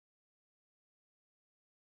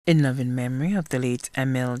In loving memory of the late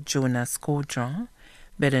Emile Jonas Khodra,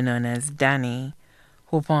 better known as Danny,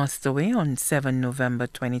 who passed away on 7 November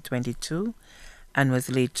 2022 and was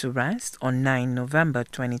laid to rest on 9 November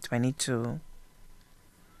 2022.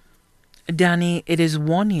 Danny, it is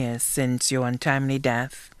 1 year since your untimely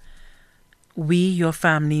death. We, your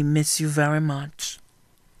family, miss you very much.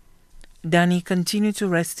 Danny, continue to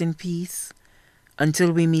rest in peace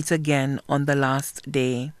until we meet again on the last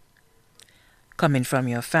day. Coming from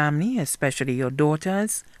your family, especially your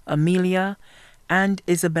daughters, Emile and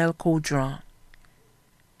Isabel Khodra.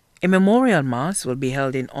 A memorial mass will be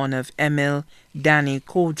held in honor of Emile Danny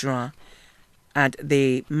Khodra at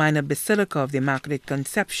the Minor Basilica of the Immaculate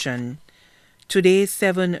Conception, today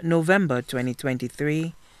 7 November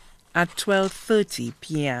 2023 at 12:30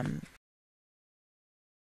 p.m.